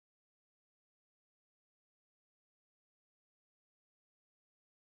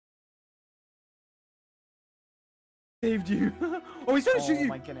Saved you. Oh, he's trying to shoot you. Oh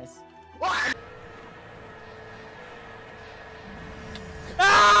my goodness.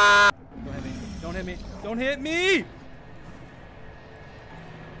 Ah! Don't hit me. Don't hit me. Don't hit me.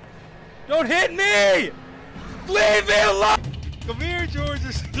 Don't hit me. Leave me alone. Come here, George.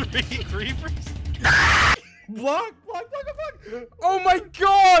 There's 3 creepers. Block. Oh my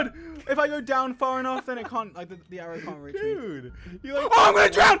god. If I go down far enough, then it can't, like, the arrow can't reach me. Dude. You like? Oh, I'm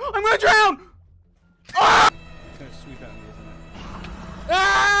gonna drown. I'm gonna drown. Ah! It's gonna sweep at me, isn't it?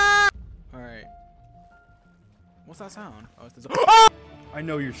 Ah! Alright. What's that sound? Oh, it's the ah! I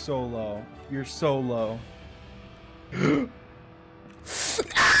know you're so low. You're so low.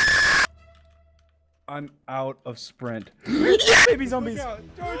 I'm out of sprint. Yeah! Baby zombies. No!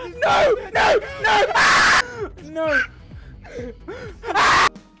 Ah! No! Ah!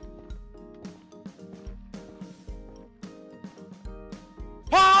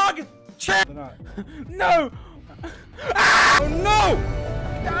 Pog! They're not. No! Ah! Oh no!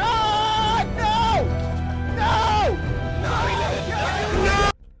 Ah! No! No!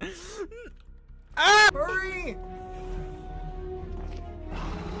 No! Ah! Hurry!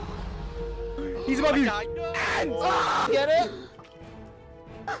 He's above you! Ah! Get it?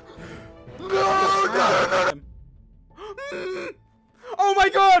 No! Oh my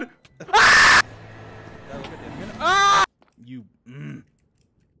god! Ah! Ah! You.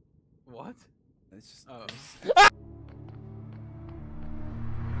 What? It's just. Oh.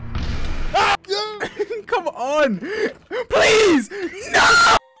 Ah! Come on! Please!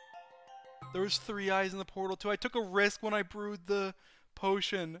 No! There was 3 eyes in the portal too. I took a risk when I brewed the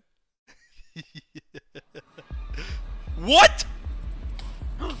potion. What?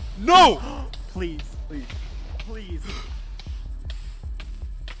 No! Please.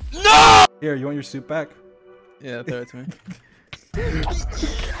 No! Here, you want your soup back? Yeah, throw it to me.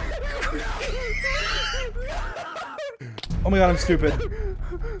 Oh my god, I'm stupid.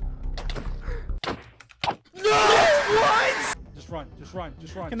 No! What? Just run.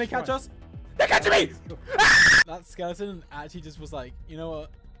 Can they catch us? They're catching me! That skeleton actually just was like, you know what?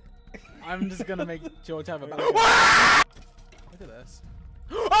 I'm just gonna make George have a battle. Look at this.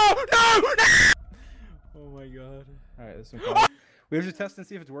 Oh no! Oh my god. Alright, this is fun. We have to test and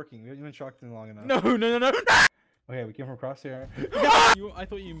see if it's working. We haven't been shocked in long enough. No. Okay, we came from across here. I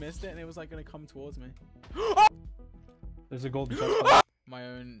thought you missed it and it was like gonna come towards me. There's a golden chest. My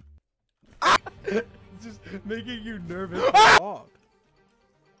own. Just making you nervous.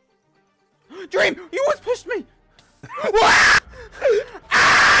 Dream, you almost pushed me.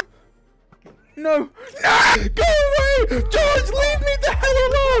 No! Go away! George, leave me the hell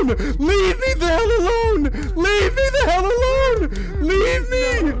alone! Leave me the hell alone! Leave me the hell alone! Leave me!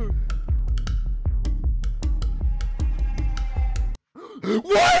 No.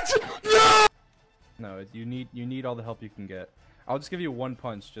 What? No! No, you need all the help you can get. I'll just give you 1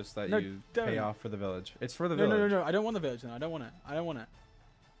 punch just that you pay off for the village. It's for the village. No. I don't want the village then. I don't want it.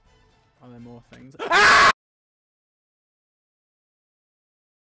 Oh, there are more things.